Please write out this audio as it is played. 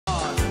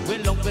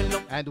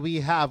And we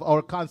have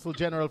our Consul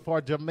General for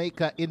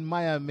Jamaica in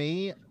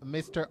Miami,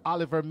 Mr.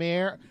 Oliver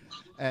Mair.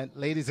 And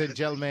ladies and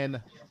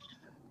gentlemen,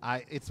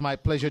 it's my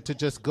pleasure to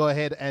just go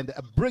ahead and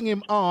bring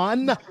him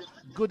on.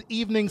 Good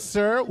evening,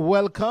 sir.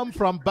 Welcome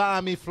from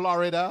Miami,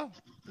 Florida.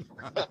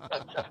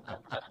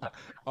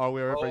 Or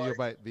wherever you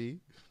might be.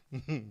 How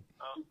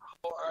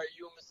are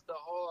you, Mr.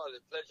 Hall?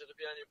 A pleasure to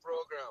be on your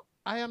program.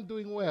 I am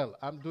doing well.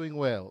 I'm doing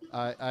well.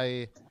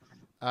 I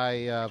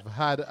have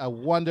had a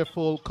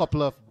wonderful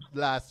couple of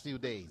last few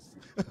days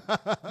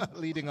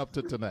leading up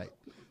to tonight.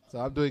 So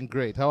I'm doing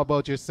great. How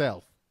about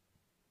yourself?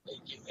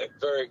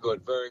 Very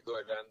good, very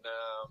good. And,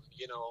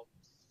 you know,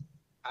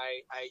 I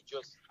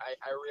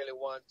really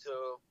want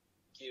to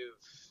give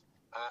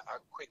a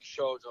quick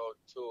shout out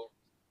to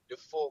the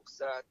folks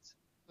at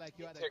Like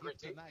you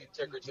Integrity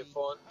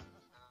Fund.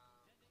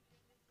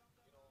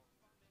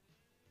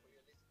 For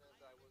your listeners,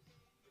 I was in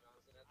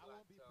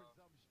Atlanta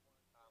on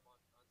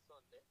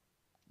Sunday.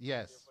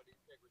 Yes. For the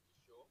Integrity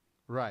Show.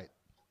 Right.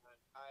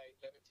 And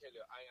let me tell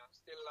you, I am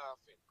still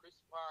laughing. Chris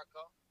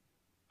Parker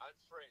and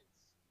friends.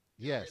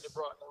 Yes. Really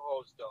brought the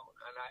house down,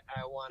 and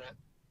I wanna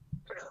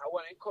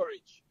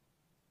encourage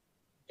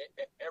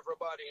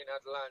everybody in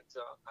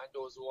Atlanta and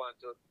those who want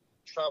to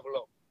travel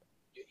up.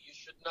 You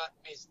should not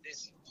miss the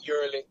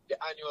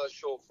annual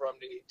show from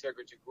the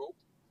Integrity Group.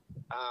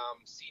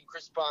 Seeing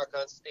Chris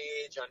Parker on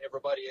stage and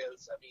everybody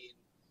else, I mean,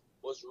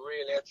 was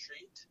really a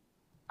treat.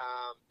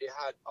 They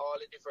had all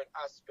the different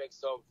aspects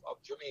of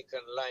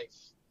Jamaican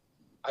life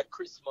at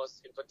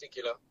Christmas in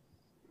particular.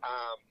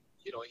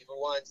 Even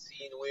one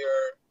scene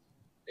where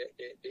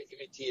they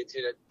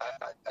imitated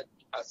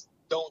a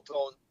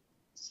downtown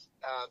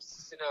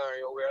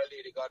scenario where a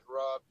lady got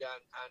robbed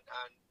and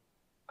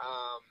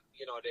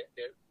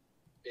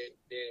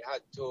they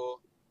had to,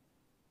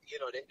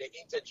 they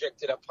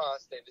interjected a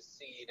pasta in the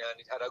scene and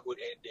it had a good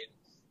ending.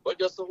 But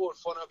just the whole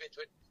fun of it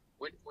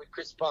with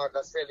Chris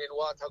Parker selling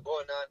water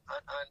gun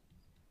and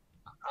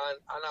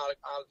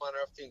all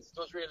manner of things. It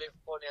was really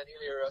funny and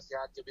hilarious. You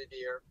had to be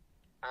there.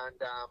 And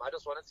I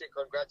just want to say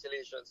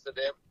congratulations to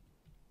them.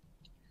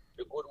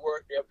 The good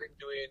work they have been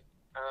doing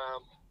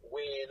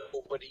Wayne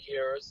over the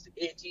years,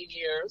 18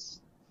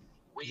 years.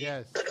 We,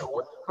 yes.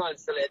 with the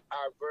consulate,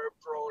 are very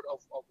proud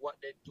of what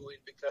they're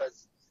doing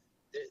because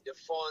the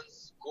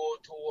funds go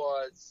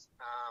towards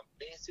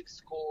basic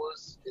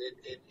schools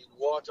in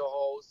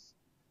Waterhouse.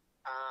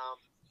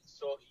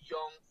 So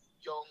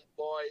young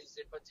boys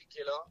in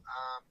particular,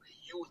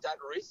 youth at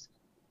risk,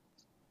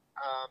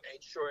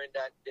 ensuring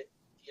that they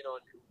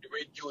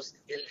reduce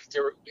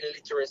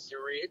illiteracy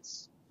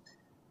rates.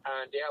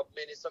 And they have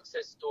many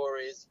success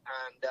stories,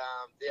 and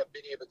they have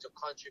been able to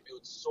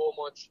contribute so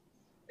much,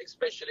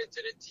 especially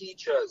to the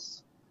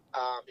teachers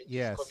in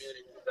these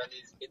communities and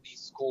in these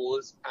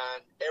schools.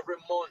 And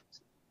every month,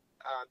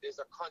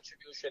 there's a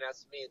contribution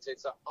that's made. So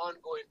it's an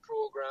ongoing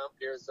program.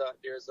 There's a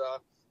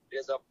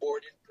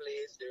boarding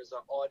place. There's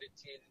an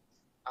auditing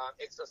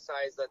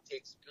exercise that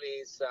takes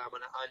place on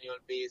an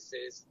annual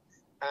basis,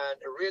 and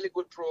a really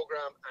good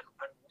program.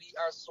 And we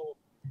are so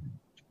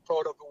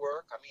proud of the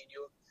work. I mean,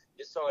 you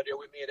saw there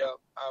we made a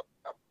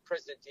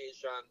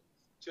presentation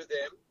to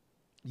them.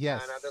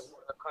 Yes. And I just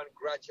want to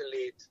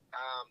congratulate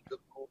the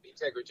group,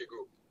 Integrity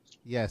Group.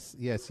 Yes,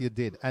 you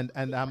did. And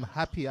I'm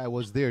happy I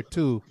was there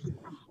too,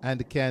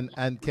 and can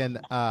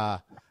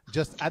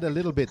just add a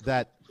little bit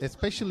that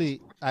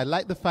especially I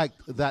like the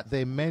fact that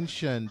they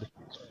mentioned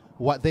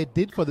what they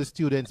did for the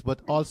students,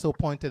 but also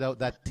pointed out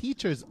that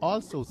teachers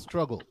also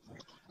struggle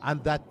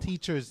and that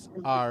teachers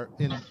are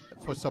in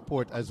for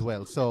support as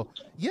well. So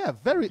yeah,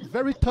 very,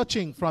 very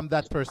touching from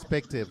that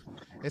perspective,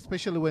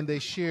 especially when they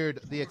shared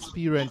the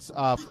experience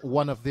of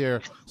one of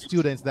their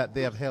students that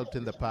they have helped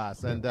in the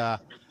past. And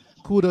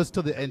kudos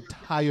to the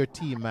entire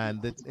team, man.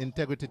 The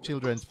Integrity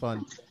Children's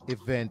Fund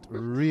event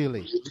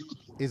really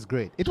is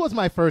great. It was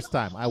my first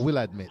time, I will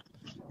admit,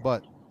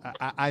 but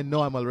I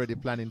know I'm already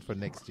planning for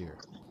next year.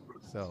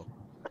 So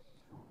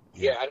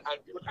yeah, and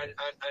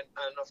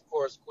of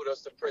course,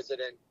 kudos to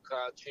President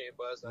Carl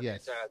Chambers and the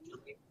entire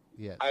team.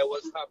 Yes. I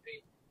was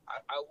happy.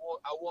 I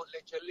won't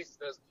let your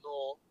listeners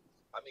know.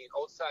 I mean,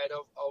 outside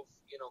of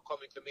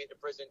coming to make the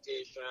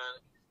presentation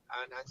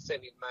and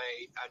sending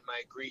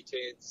my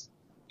greetings,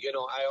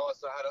 I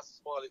also had a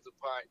small little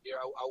part there.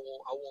 I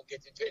won't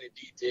get into any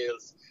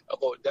details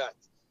about that,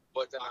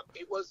 but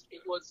it was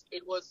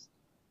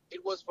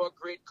for a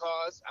great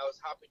cause. I was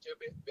happy to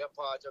be a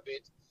part of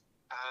it,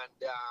 and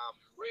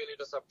really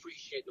just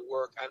appreciate the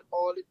work and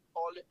all the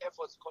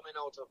efforts coming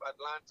out of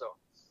Atlanta.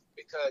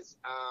 Because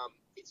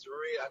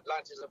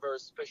Atlanta is a very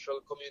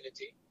special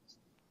community.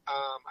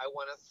 I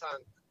want to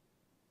thank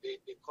the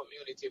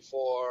community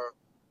for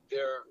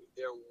their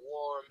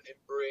warm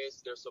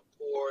embrace, their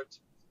support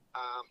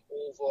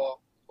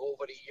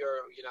over the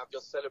year. I've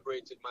just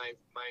celebrated my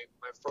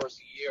first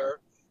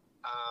year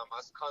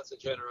as Consul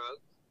General,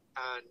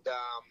 and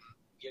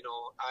it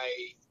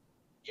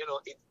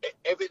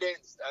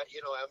evidenced I'm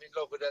in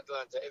love with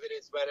Atlanta.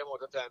 Evidenced by the amount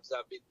of times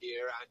I've been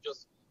there, and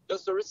just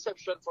the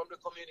reception from the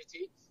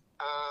community.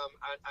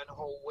 And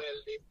how well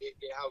they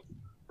have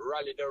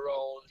rallied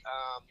around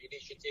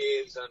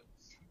initiatives, and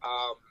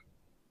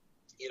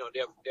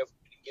they've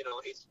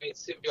it's been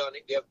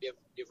symbiotic.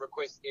 They've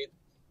requested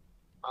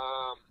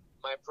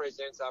my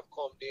presence. I've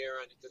come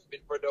there, and it has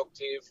been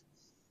productive.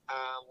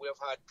 We have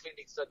had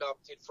clinics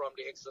adopted from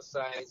the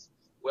exercise.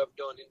 We have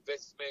done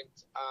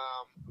investment,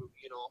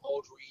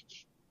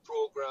 outreach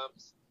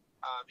programs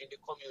in the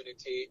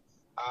community.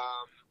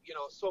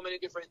 So many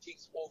different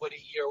things over the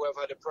year. We've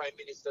had the Prime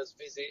Minister's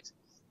visit,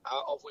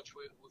 of which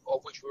we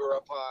were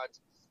a part.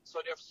 So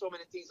there are so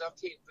many things that have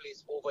taken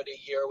place over the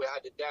year. We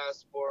had the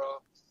diaspora,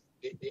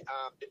 the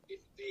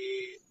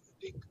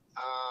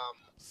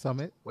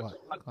summit, what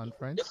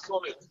conference? The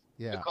summit,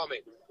 yeah, the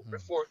summit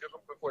before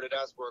the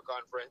diaspora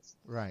conference,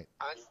 right?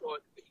 And so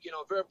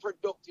very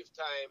productive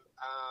time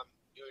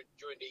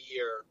during the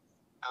year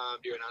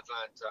during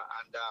Atlanta,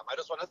 and I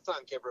just want to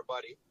thank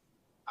everybody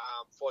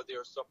for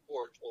their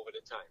support over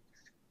the time.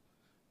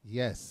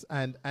 Yes,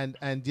 and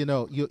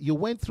you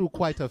went through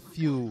quite a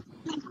few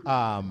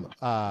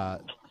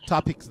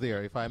topics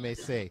there, if I may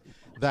say,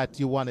 that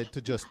you wanted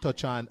to just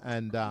touch on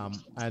and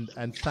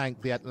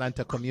thank the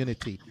Atlanta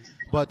community.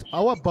 But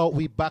how about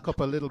we back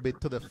up a little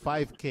bit to the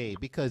 5K,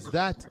 because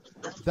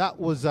that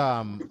was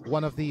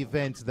one of the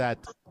events that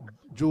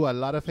drew a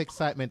lot of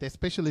excitement,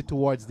 especially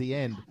towards the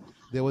end.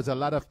 There was a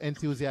lot of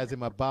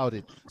enthusiasm about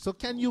it. So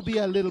can you be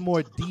a little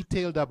more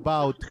detailed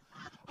about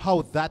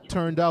how that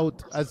turned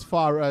out, as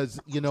far as,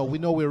 we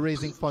know we're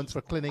raising funds for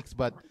clinics,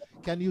 but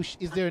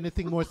is there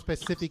anything more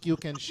specific you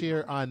can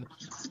share on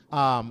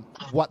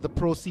what the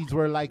proceeds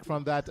were like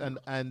from that,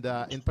 and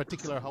in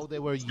particular how they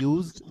were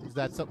used? Is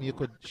that something you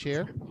could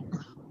share?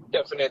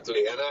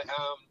 Definitely, and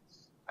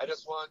I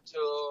just want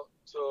to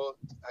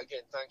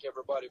again thank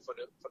everybody for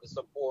the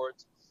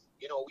support.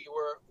 We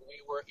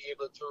were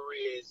able to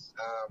raise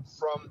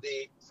from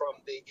the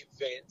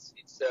event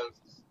itself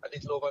a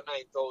little over $9,000,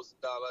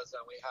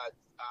 and we had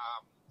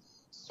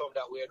some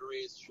that we had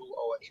raised through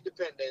our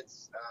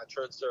Independence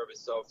church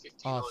service of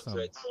 $1,500. Awesome.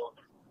 So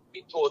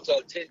in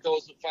total, $10,500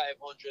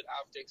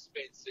 after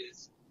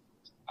expenses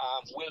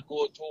will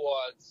go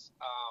towards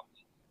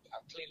a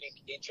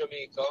clinic in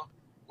Jamaica.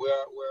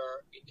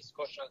 We're in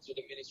discussions with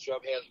the Ministry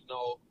of Health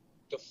now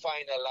to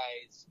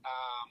finalize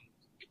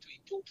between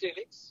two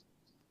clinics.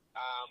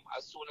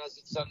 As soon as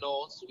it's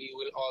announced, we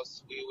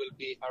will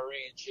be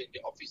arranging the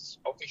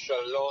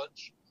official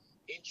launch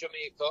in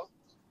Jamaica,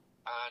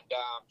 and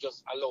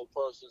just allow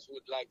persons who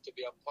would like to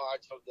be a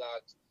part of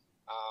that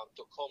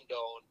to come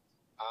down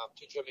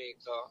to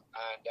Jamaica.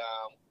 And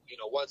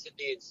once the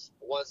dates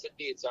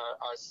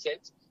are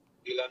set,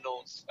 we'll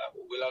announce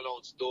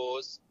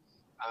those.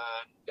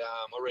 And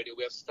already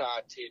we have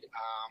started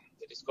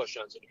the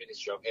discussions with the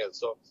Ministry of Health.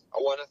 So I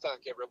want to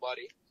thank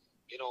everybody.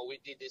 We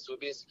did this. We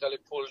basically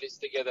pulled this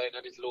together in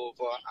a little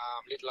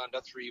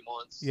under 3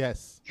 months.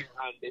 Yes.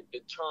 And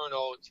the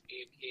turnout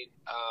in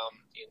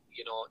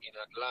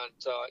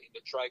Atlanta, in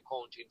the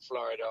Tri-County in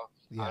Florida,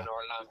 and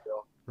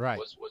Orlando, right,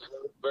 was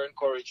very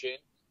encouraging.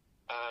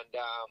 And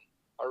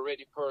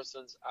already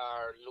persons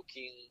are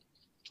looking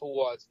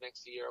towards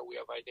next year. We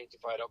have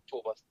identified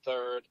October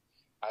 3rd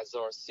as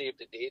our save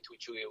the date,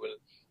 which we will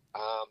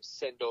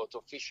send out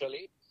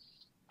officially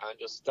and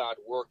just start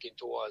working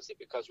towards it,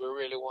 because we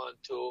really want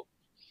to,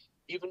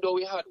 even though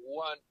we had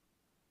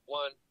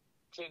one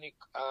clinic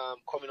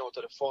coming out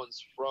of the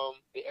funds from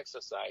the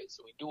exercise,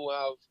 we do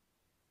have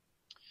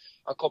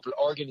a couple of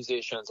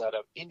organizations that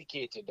have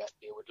indicated that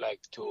they would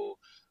like to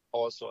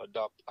also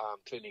adopt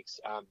clinics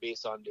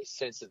based on the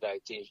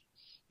sensitization,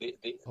 the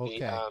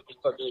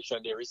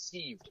information they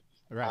received,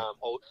 right,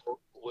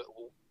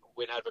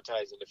 when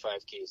advertising the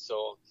 5K.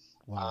 So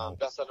wow,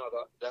 that's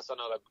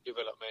another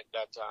development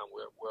that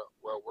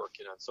we're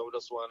working on. So we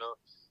just want to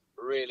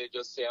really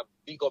just say a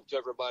big up to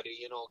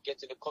everybody,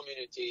 get in the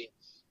community,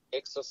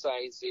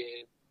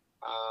 exercising,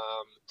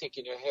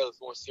 taking your health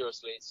more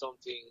seriously. It's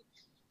something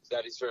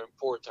that is very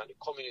important. The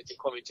community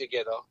coming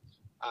together.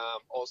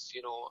 Us,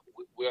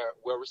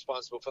 we're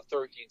responsible for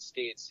 13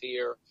 states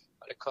here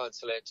at the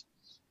consulate,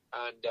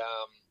 and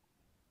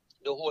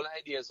the whole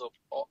idea is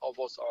of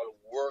us all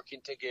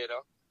working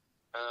together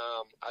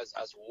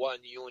as one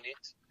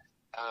unit,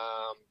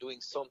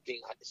 doing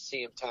something at the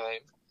same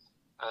time.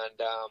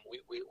 And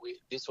we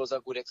this was a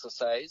good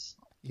exercise.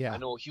 Yeah. I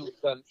know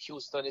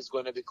Houston is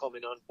going to be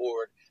coming on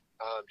board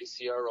this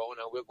year around,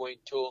 and we're going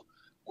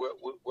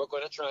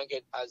to try and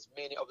get as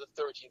many of the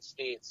 13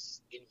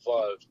 states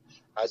involved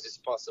as is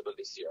possible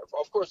this year.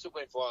 Of course, we're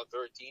going for all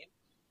 13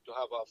 to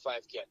have our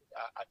 5K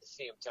at the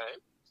same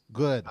time.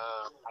 Good.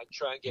 And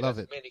try and get Love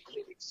as many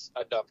clinics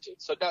adopted.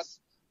 So that's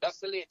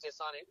the latest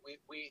on it. We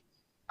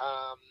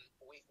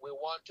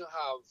want to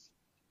have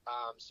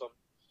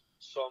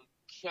some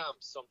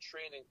camps, some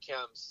training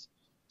camps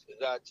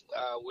that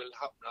will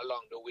happen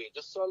along the way,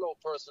 just to allow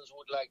persons who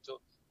would like to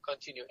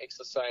continue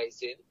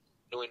exercising,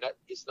 knowing that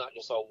it's not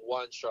just a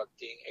one-shot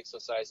thing.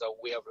 Exercise a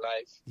way of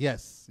life.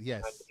 Yes.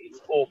 And it's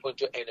open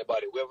to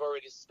anybody. We have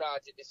already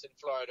started this in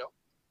Florida.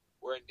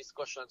 We're in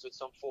discussions with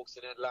some folks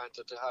in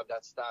Atlanta to have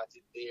that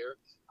started there,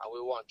 and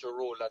we want to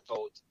roll that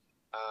out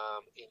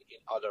in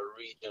other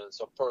regions.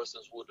 So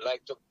persons who would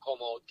like to come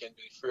out can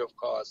do it free of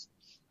cost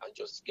and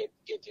just get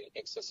in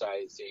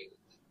exercising,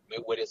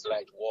 whether it's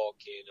like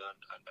walking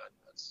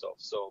and stuff.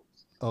 So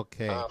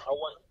Okay. I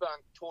want to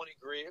thank Tony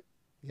Gray,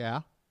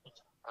 Yeah.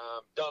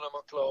 Donna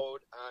McLeod,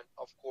 and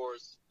of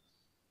course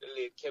the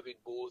late Kevin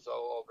Booth,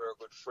 our very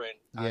good friend,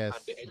 Yes.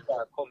 and the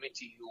entire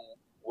committee who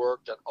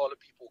worked, and all the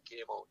people who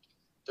came out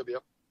to be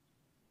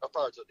a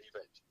part of the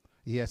event.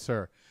 Yes,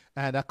 sir.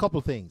 And a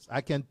couple things.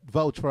 I can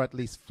vouch for at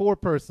least 4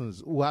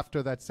 persons who,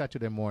 after that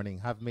Saturday morning,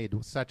 have made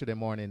Saturday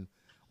morning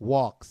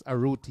walks a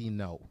routine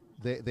now.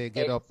 They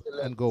get up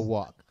and go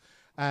walk.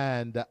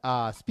 And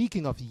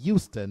speaking of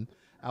Houston,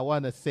 I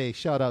want to say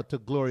shout out to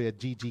Gloria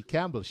G.G.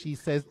 Campbell. She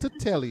says to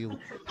tell you,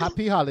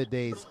 happy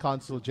holidays,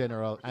 Consul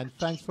General, and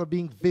thanks for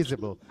being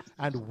visible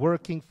and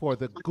working for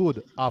the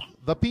good of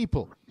the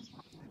people.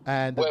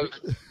 And well,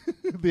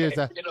 there's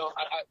a... You know,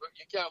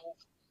 you can't move.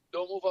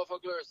 Don't move off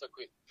of Gloria so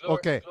quick.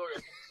 Okay. Gloria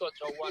is such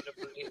a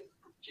wonderful lady.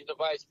 She's the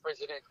vice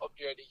president up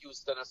here at the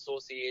Houston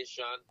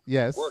Association.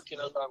 Yes. Working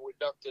along with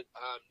Dr.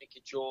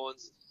 Nikki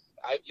Jones.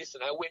 I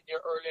went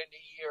there earlier in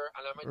the year,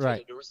 and I'm going to tell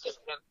you, the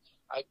reception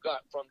I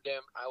got from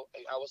them,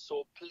 I was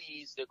so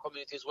pleased. The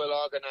community is well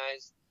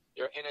organized.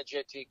 They're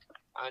energetic.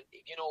 And,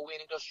 you know, when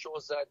it just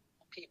shows that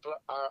people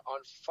are on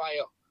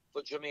fire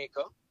for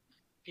Jamaica.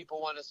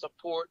 People want to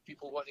support.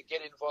 People want to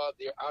get involved.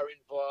 They are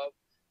involved.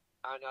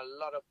 And a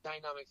lot of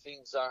dynamic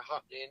things are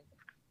happening.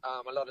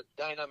 A lot of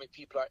dynamic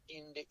people are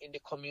in the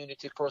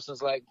community.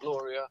 Persons like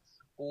Gloria,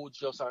 who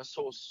just are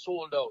so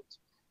sold out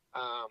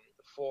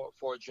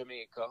for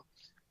Jamaica.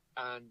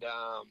 And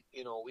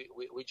you know,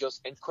 we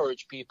just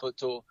encourage people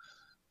to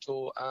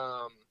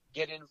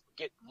get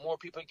more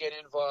people get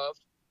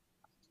involved,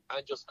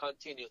 and just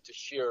continue to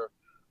share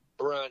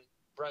brand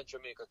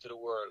Jamaica to the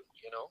world.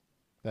 You know.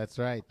 That's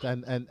right.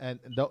 And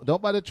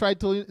don't bother try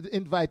to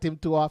invite him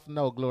too often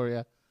now,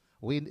 Gloria.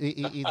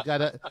 He's got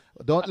to.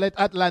 Don't let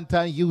Atlanta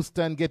and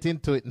Houston get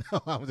into it.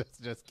 No, I'm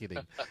just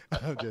kidding.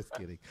 I'm just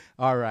kidding.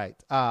 All right.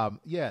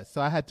 Yeah.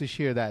 So I had to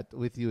share that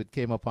with you. It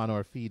came up on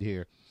our feed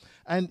here,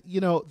 and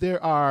you know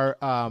there are.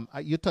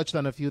 You touched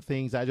on a few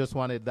things. I just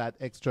wanted that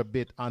extra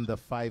bit on the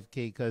 5K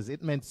because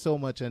it meant so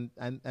much, and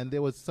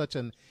there was such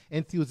an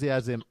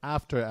enthusiasm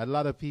after. A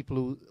lot of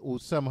people who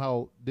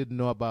somehow didn't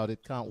know about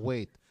it can't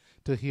wait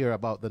to hear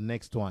about the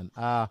next one.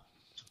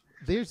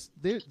 There's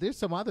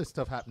some other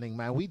stuff happening,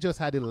 man. We just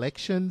had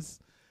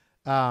elections.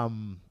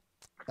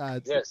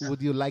 Yes.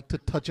 Would you like to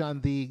touch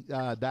on the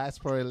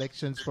diaspora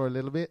elections for a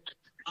little bit?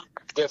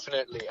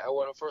 Definitely. I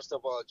want to first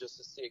of all just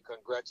to say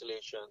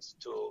congratulations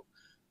to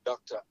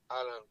Dr.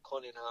 Alan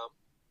Cunningham.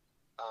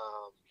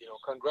 You know,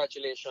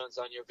 congratulations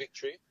on your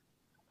victory.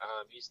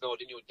 He's now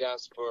the new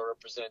diaspora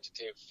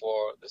representative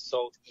for the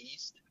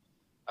Southeast.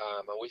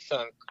 And we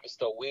thank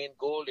Mr. Wayne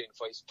Golding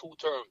for his 2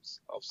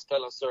 terms of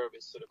stellar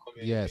service to the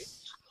community.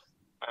 Yes.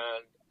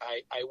 And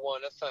I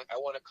want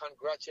to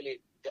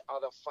congratulate the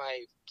other 5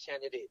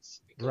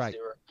 candidates because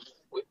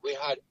we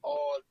had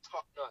all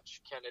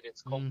top-notch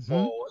candidates come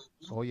forward.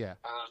 Oh yeah.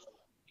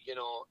 You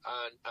know,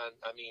 and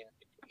I mean,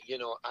 you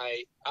know,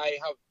 I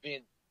have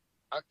been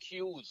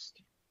accused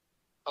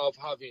of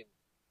having,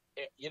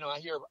 you know,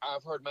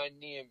 I've heard my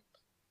name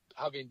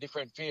having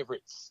different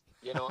favorites.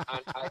 You know,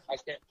 and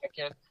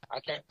I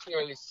can't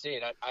clearly say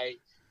that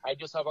I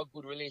just have a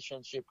good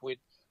relationship with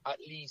at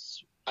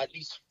least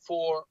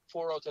 4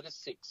 out of the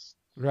 6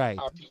 right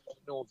are people I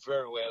know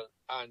very well,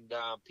 and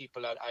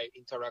people that I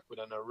interact with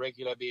on a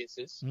regular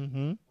basis.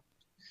 Mm-hmm.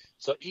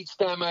 So each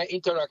time I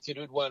interacted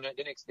with one,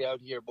 the next day I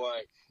would hear,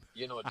 boy,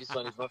 you know, this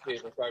one is my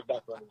favorite, or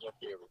that one is my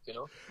favorite, you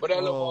know. But I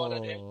love all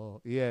of them.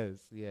 Yes.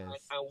 And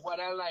what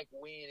I like,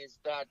 Wayne, is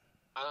that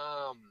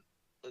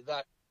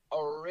that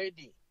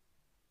already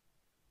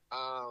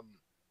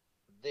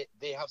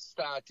they have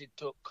started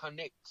to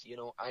connect. You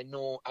know, I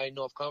know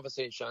of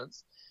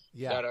conversations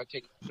that are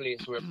taking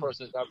place where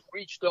persons have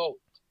reached out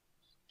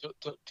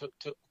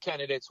to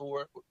candidates who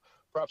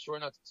perhaps were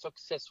not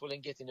successful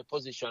in getting the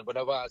position, but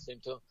I've asked them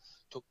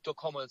to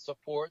come and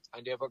support,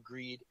 and they've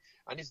agreed.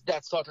 And it's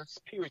that sort of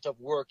spirit of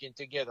working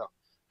together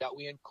that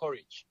we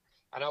encourage.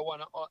 And I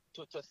want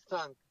to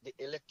thank the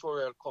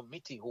electoral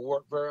committee who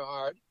worked very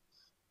hard,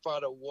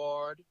 Father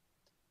Ward,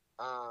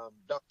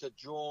 Dr.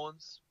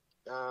 Jones,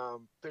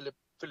 Philip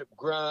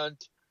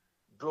Grant,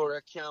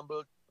 Gloria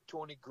Campbell,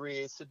 Tony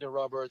Gray, Sidney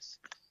Roberts.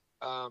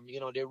 You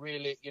know, they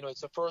really, you know,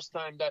 it's the first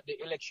time that the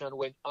election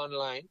went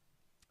online.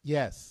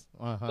 Yes.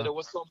 So there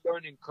was some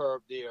learning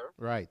curve there.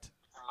 Right.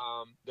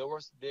 There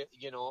was,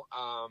 you know,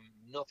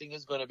 nothing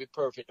is going to be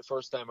perfect the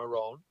first time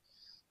around.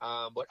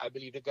 But I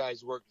believe the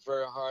guys worked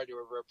very hard. They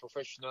were very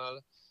professional.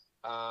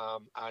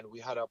 And we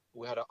had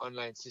an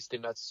online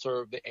system that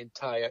served the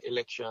entire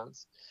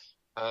elections.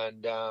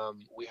 And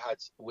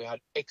we had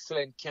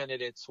excellent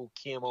candidates who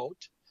came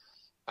out.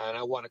 And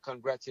I want to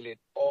congratulate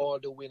all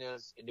the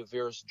winners in the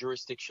various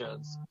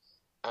jurisdictions.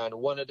 And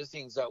one of the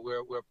things that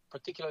we're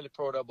particularly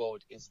proud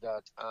about is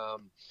that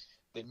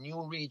the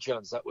new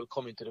regions that will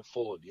come into the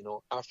fold, you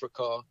know,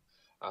 Africa,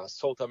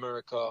 South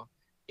America,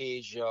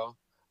 Asia,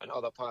 and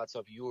other parts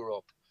of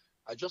Europe,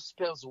 just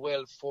spells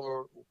well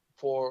for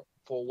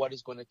what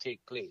is going to take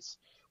place.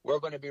 We're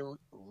going to be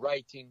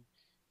writing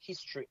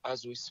history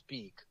as we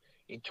speak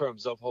in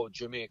terms of how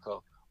Jamaica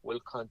will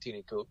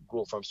continue to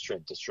grow from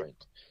strength to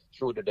strength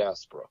through the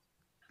diaspora.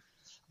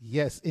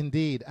 Yes,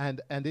 indeed.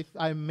 And if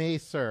I may,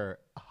 sir,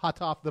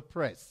 hot off the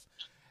press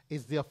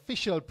is the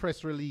official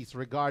press release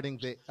regarding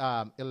the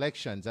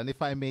elections. And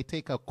if I may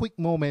take a quick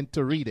moment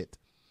to read it.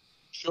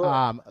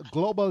 Sure.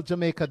 Global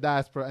Jamaica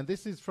Diaspora, and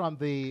this is from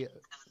the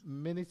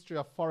Ministry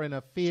of Foreign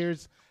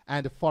Affairs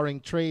and Foreign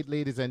Trade,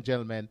 ladies and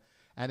gentlemen.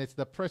 And it's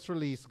the press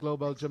release,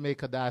 Global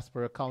Jamaica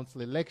Diaspora Council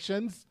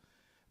Elections,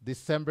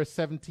 December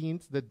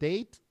 17th, the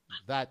date.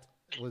 That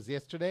was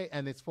yesterday,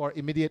 and it's for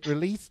immediate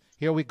release.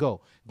 Here we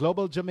go.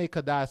 Global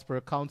Jamaica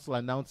Diaspora Council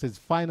announces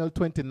final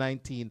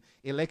 2019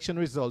 election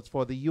results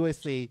for the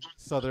USA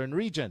Southern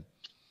Region.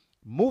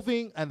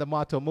 Moving, and the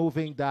motto,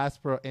 moving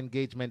diaspora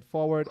engagement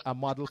forward, a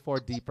model for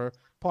deeper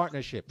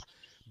partnership.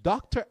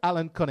 Dr.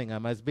 Alan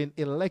Cunningham has been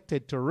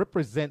elected to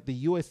represent the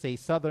USA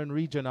Southern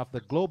Region of the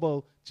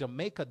Global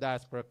Jamaica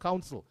Diaspora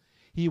Council.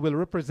 He will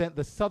represent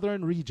the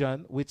Southern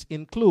Region, which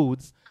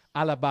includes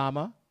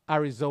Alabama,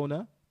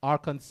 Arizona,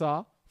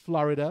 Arkansas,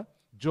 Florida,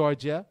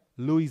 Georgia,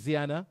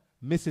 Louisiana,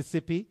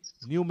 Mississippi,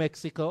 New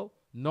Mexico,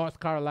 North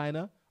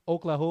Carolina,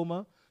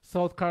 Oklahoma,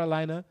 South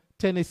Carolina,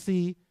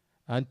 Tennessee,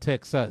 and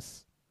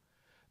Texas.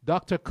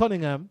 Dr.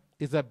 Cunningham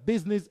is a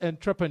business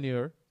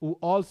entrepreneur who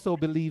also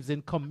believes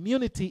in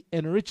community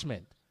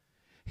enrichment.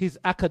 His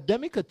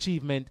academic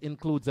achievement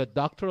includes a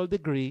doctoral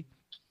degree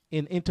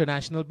in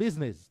international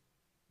business,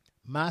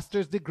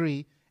 master's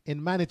degree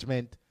in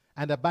management,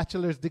 and a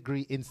bachelor's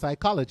degree in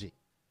psychology.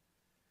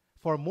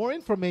 For more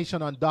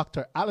information on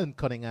Dr. Alan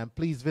Cunningham,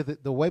 please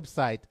visit the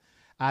website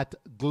at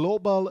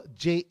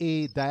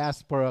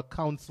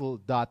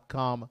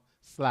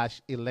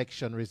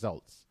globaljadiasporacouncil.com/election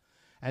results.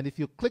 And if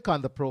you click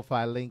on the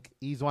profile link,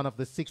 he's one of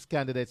the 6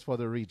 candidates for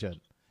the region,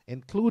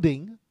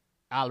 including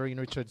Alreen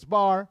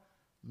Richards-Barr,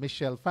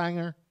 Michelle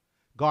Fanger,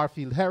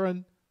 Garfield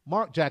Heron,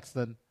 Mark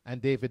Jackson,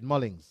 and David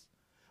Mullings.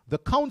 The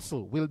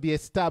council will be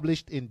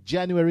established in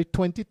January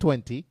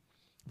 2020.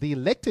 The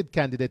elected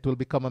candidate will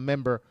become a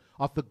member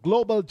of the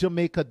Global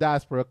Jamaica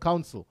Diaspora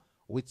Council,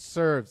 which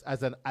serves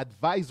as an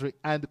advisory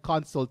and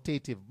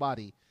consultative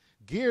body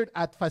geared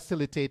at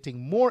facilitating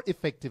more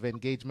effective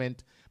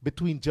engagement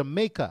between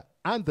Jamaica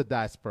and the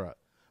diaspora.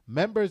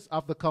 Members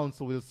of the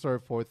council will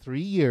serve for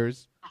 3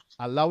 years,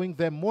 allowing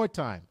them more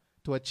time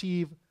to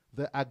achieve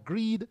the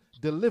agreed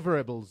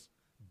deliverables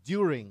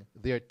during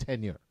their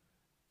tenure.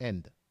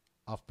 End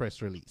of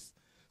press release.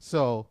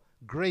 So,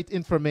 great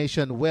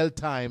information,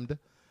 well-timed,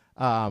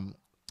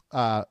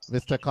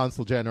 Mr.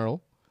 Consul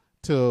General,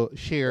 to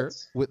share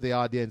with the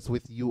audience,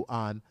 with you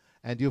on.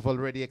 And you've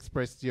already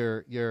expressed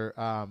your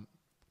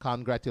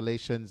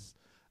congratulations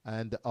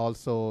and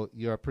also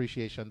your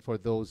appreciation for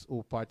those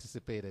who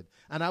participated.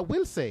 And I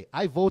will say,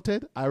 I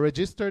voted, I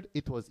registered,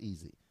 it was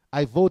easy.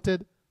 I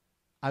voted,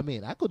 I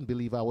couldn't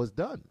believe I was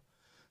done.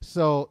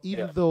 So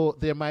even though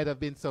there might have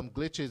been some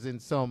glitches in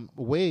some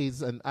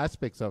ways and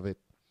aspects of it,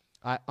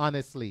 I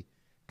honestly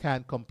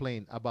can't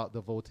complain about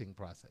the voting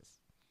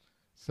process.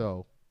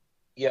 So.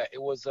 Yeah,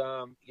 it was,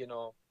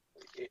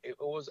 it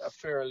was a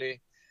fairly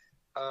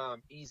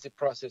easy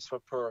process for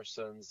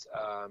persons,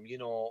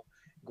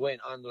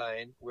 going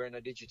online. We're in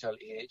a digital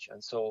age,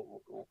 and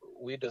so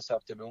we just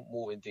have to be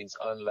moving things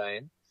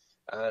online.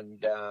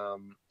 And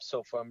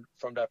so from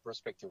that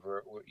perspective,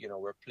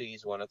 we're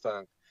pleased. We want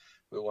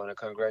to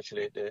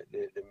congratulate the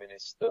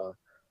minister,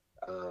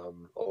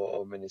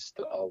 or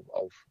Minister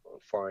of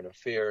Foreign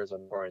Affairs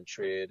and Foreign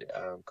Trade,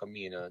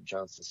 Kamina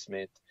Johnson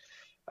Smith.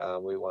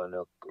 We want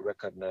to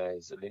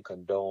recognize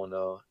Lincoln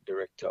Downer,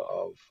 Director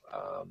of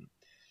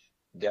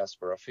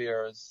Diaspora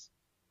Affairs,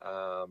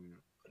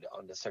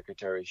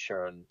 Undersecretary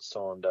Sharon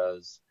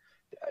Saunders,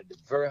 the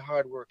very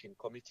hard-working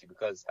committee,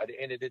 because at the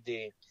end of the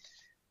day,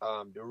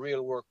 the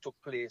real work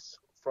took place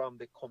from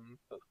the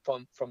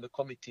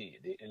committee,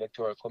 the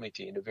electoral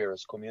committee in the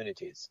various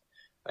communities.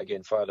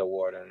 Again, Father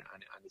Ward and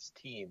his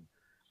team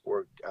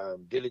worked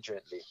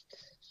diligently,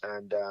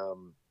 and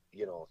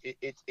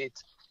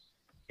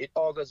it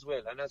augurs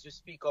well. And as we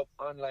speak of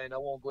online, I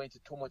won't go into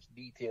too much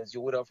details.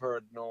 You would have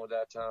heard now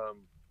that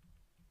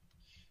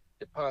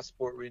the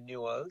passport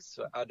renewals,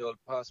 so adult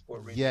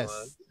passport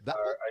renewals,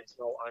 are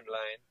now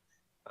online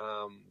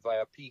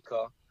via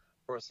PICA.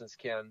 Persons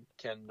can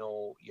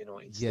know,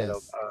 instead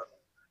of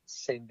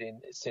sending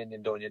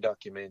down your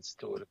documents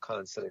to the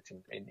consulate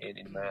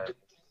in Mair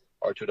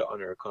or to the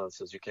honorary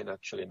consuls, you can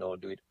actually now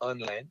do it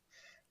online.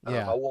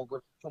 I won't go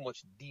into too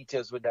much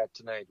details with that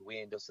tonight,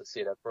 Wayne, just to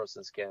say that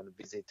persons can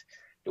visit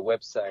the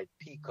website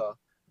pica.gov.jm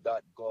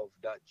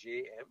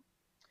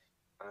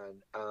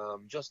and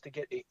just to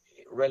get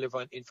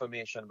relevant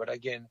information. But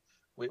again,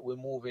 we're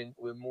moving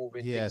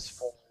things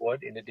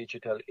forward in the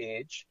digital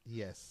age.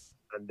 Yes.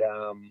 And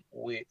a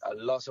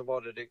lot of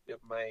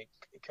my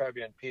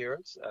Caribbean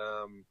peers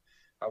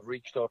have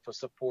reached out for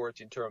support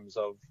in terms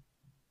of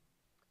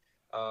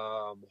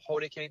how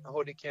they can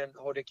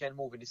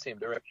move in the same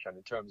direction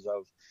in terms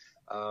of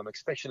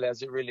especially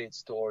as it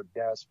relates to our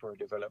diaspora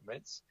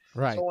developments.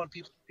 So Right. I want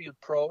people to feel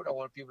proud. I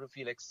want people to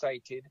feel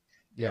excited.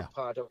 They're Yeah.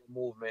 part of the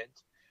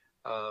movement.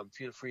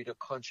 Feel free to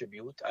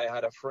contribute. I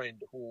had a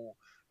friend who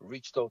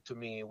reached out to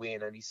me,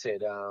 Wayne, and he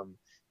said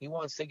he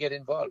wants to get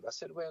involved. I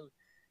said, well,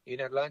 in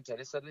Atlanta,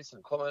 they said,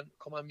 listen, come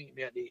and meet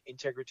me at the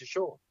Integrity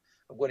Show.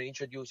 I'm going to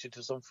introduce you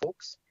to some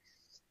folks.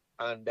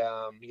 And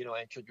I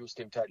introduced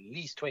him to at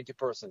least 20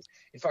 persons.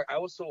 In fact, I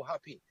was so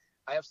happy.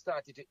 I have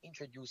started to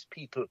introduce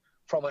people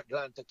from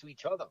Atlanta to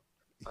each other.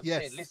 I'm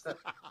saying, Yes. listen,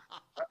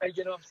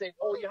 I'm saying,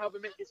 oh, you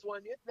haven't met this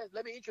one yet?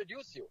 Let me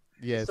introduce you.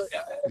 Yes. So,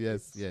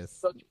 Yes. it's Yes.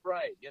 such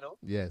pride.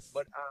 Yes.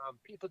 But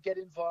people get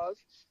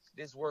involved.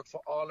 There's work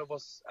for all of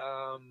us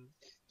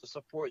to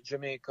support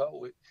Jamaica.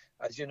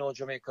 As you know,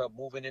 Jamaica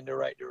moving in the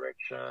right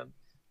direction.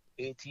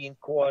 18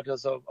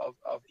 quarters of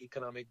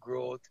economic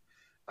growth.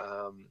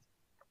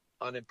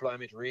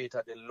 Unemployment rate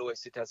at the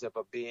lowest it has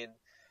ever been,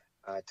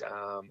 at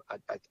a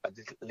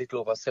little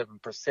over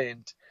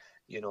 7%.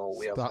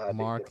 We have Stock had the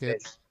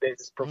market.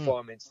 best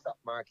performing stock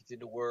market in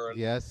the world.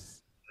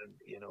 Yes.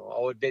 And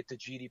our debt to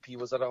GDP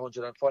was at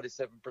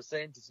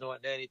 147%. It's now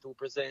at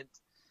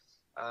 92%.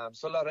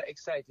 So a lot of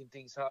exciting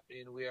things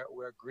happening.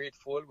 We're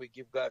grateful. We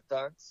give God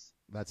thanks.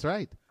 That's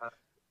right.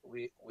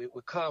 We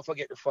can't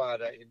forget the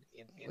Father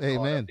in all of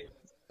Amen.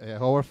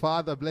 this. Our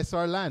Father bless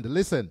our land.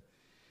 Listen,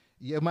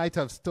 you might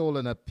have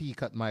stolen a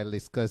peek at my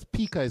list, because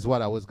Pika is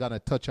what I was going to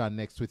touch on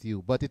next with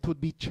you. But it would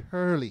be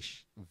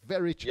churlish,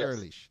 very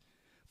churlish,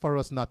 for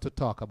us not to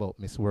talk about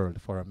Miss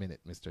World for a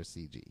minute, Mr.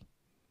 CG.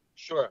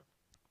 Sure.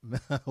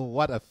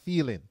 What a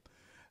feeling,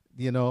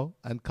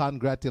 and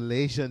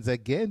congratulations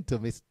again to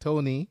Miss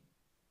Tony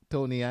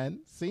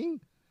Ann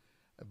Singh,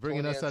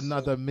 bringing Tony us Ann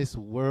another Singh. Miss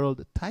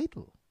World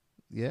title.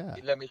 Yeah.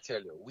 Let me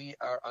tell you, we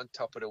are on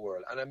top of the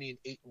world. And I mean,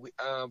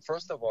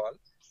 first of all,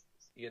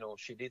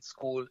 she did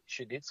school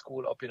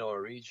up in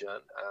our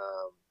region.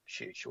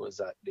 She was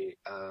at the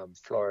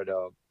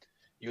Florida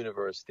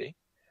University,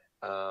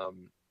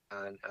 and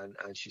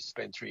she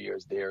spent 3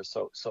 years there.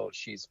 So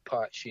she's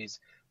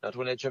not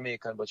only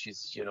Jamaican, but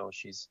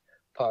she's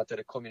part of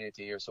the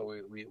community here. So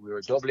we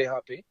were doubly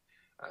happy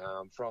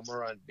from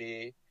her and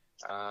Bay.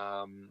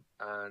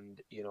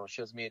 And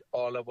she has made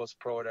all of us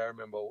proud. I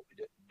remember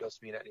just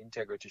being at the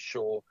Integrity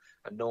Show,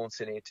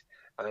 announcing it,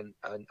 and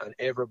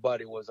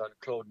everybody was on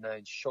cloud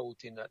nine,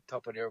 shouting at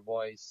top of their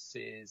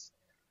voices.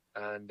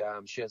 And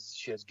she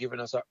has given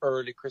us an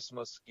early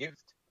Christmas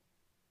gift.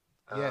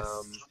 Yes.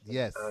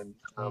 And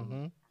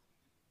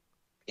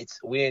it's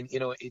when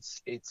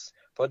it's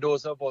for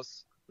those of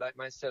us like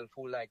myself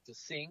who like to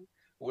sing,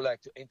 who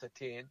like to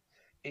entertain.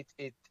 It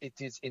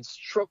is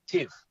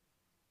instructive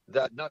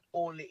that not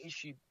only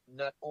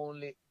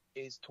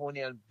is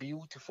Tony Ann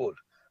beautiful,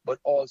 but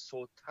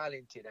also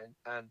talented,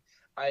 and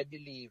I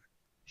believe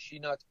she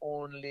not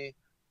only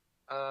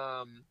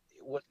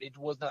it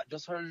was not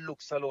just her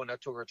looks alone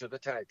that took her to the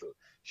title.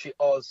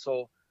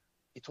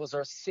 It was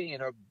her singing,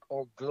 her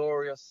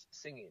glorious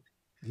singing.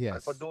 Yes.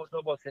 And for those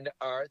of us in the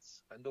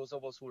arts and those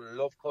of us who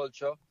love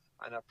culture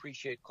and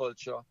appreciate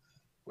culture,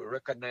 we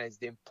recognize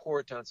the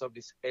importance of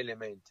this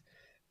element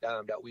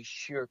that we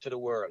share to the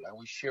world, and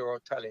we share our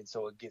talents,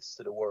 our gifts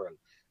to the world.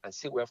 And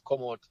see, we have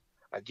come out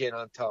again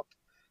on top.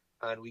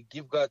 And we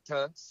give God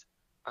thanks,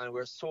 and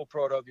we're so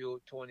proud of you,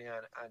 Tony,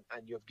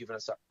 and you have given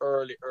us an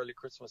early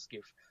Christmas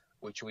gift,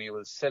 which we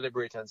will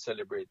celebrate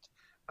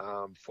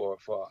for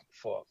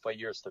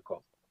years to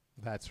come.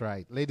 That's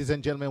right. Ladies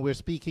and gentlemen, we're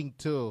speaking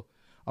to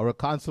our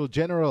Consul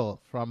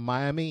General from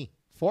Miami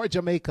for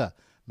Jamaica,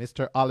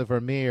 Mr.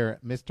 Oliver Mair.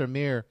 Mr.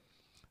 Mair,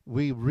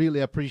 we really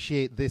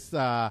appreciate this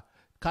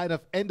kind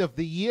of end of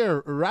the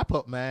year wrap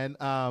up, man.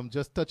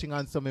 Just touching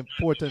on some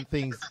important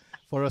things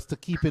for us to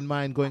keep in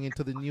mind going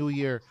into the new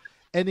year.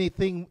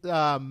 Anything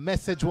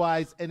message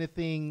wise,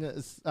 anything,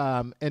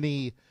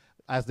 any,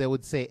 as they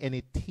would say,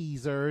 any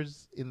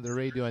teasers in the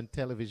radio and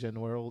television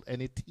world,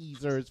 any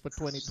teasers for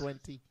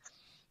 2020?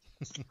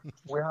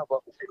 We have a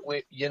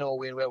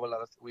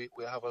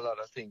lot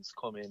of things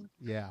coming.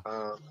 Yeah.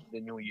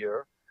 The new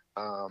year.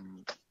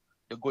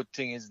 The good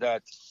thing is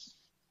that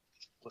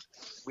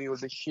we will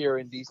be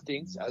sharing these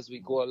things as we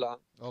go along.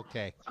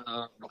 Okay.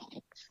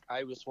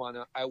 I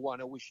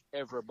wanna wish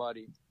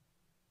everybody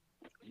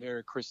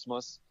Merry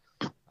Christmas,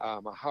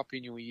 a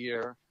Happy New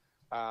Year.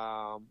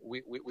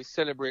 We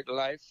celebrate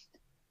life.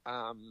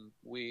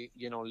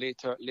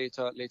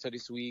 Later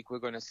this week we're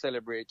gonna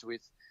celebrate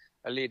with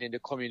a lady in the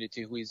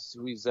community who's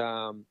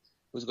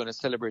gonna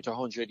celebrate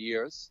 100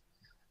 years.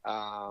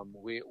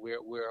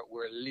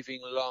 We're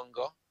living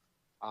longer.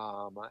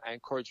 I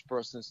encourage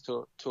persons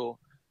to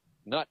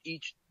not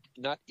eat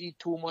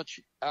too much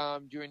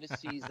during the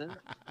season,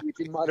 eat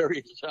in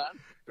moderation.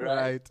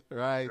 Right.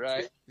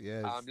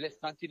 Yes. Let's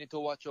continue to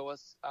watch our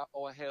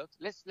health.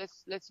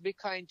 Let's be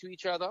kind to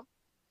each other.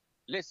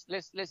 Let's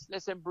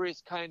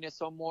embrace kindness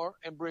some more.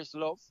 Embrace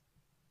love.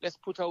 Let's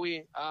put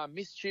away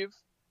mischief,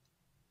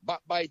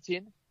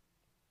 backbiting,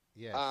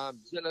 yes.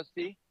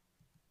 Jealousy,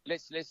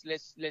 Let's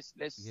yes,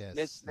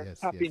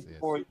 tap yes, into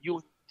yes. more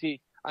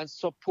unity and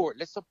support.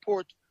 Let's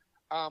support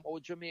our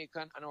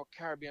Jamaican and our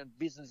Caribbean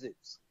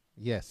businesses,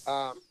 Yes.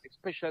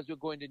 especially as we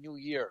go in the new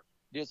year.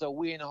 There's a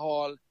Wayne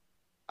Hall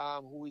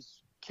who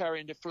is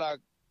carrying the flag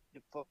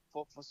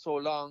for so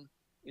long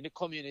in the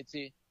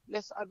community.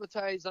 Let's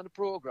advertise on the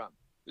program.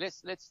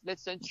 Let's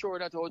ensure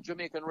that our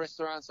Jamaican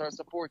restaurants are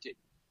supported.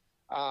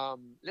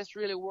 Let's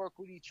really work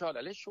with each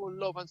other. Let's show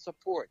love and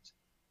support.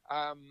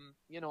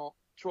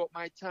 Throughout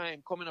my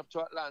time coming up to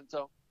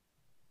Atlanta,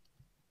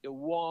 the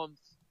warmth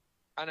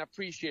and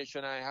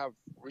appreciation I have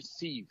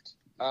received,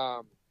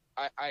 I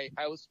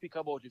will speak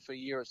about it for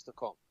years to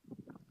come.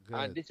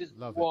 And Good. this is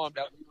Love it. warmth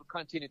that we will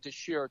continue to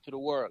share to the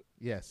world.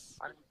 Yes.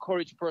 And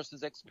encourage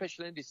persons,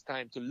 especially in this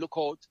time, to look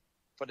out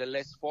for the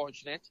less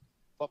fortunate,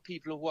 for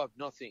people who have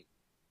nothing.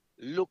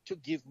 Look to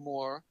give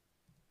more,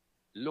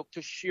 look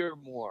to share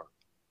more,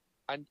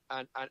 and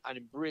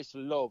embrace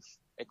love,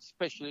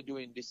 especially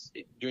during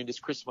this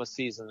Christmas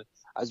season,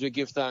 as we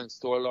give thanks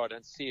to our Lord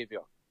and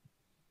Savior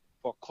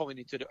for coming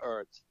into the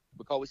earth,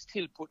 because we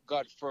still put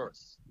God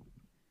first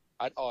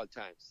at all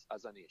times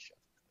as a nation.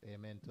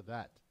 Amen to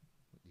that.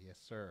 Yes,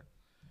 sir.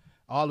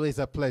 Always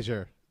a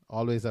pleasure.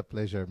 Always a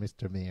pleasure,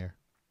 Mr. Mayor.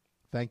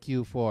 Thank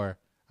you for,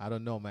 I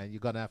don't know, man,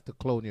 you're going to have to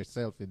clone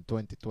yourself in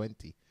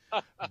 2020.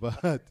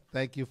 But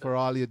thank you for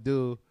all you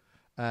do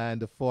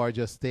and for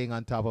just staying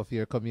on top of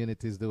your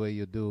communities the way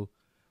you do.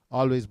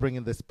 Always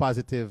bringing this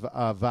positive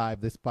vibe,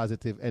 this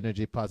positive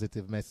energy,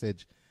 positive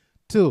message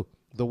to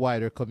the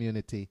wider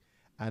community.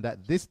 And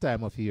at this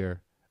time of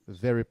year,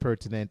 very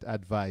pertinent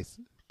advice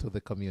to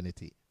the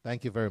community.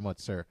 Thank you very much,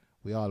 sir.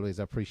 We always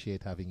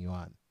appreciate having you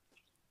on.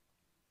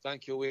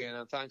 Thank you, Wayne,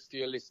 and thanks to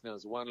your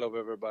listeners. One love,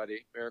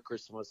 everybody. Merry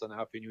Christmas and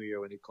Happy New Year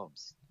when it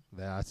comes.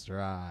 That's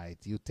right.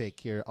 You take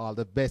care. All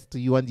the best to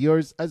you and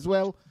yours as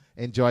well.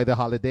 Enjoy the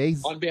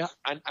holidays. And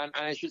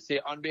I should say,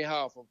 on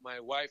behalf of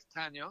my wife,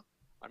 Tanya,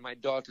 and my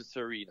daughter,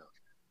 Serena,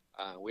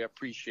 we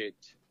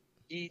appreciate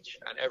each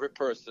and every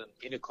person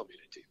in the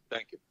community.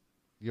 Thank you.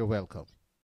 You're welcome.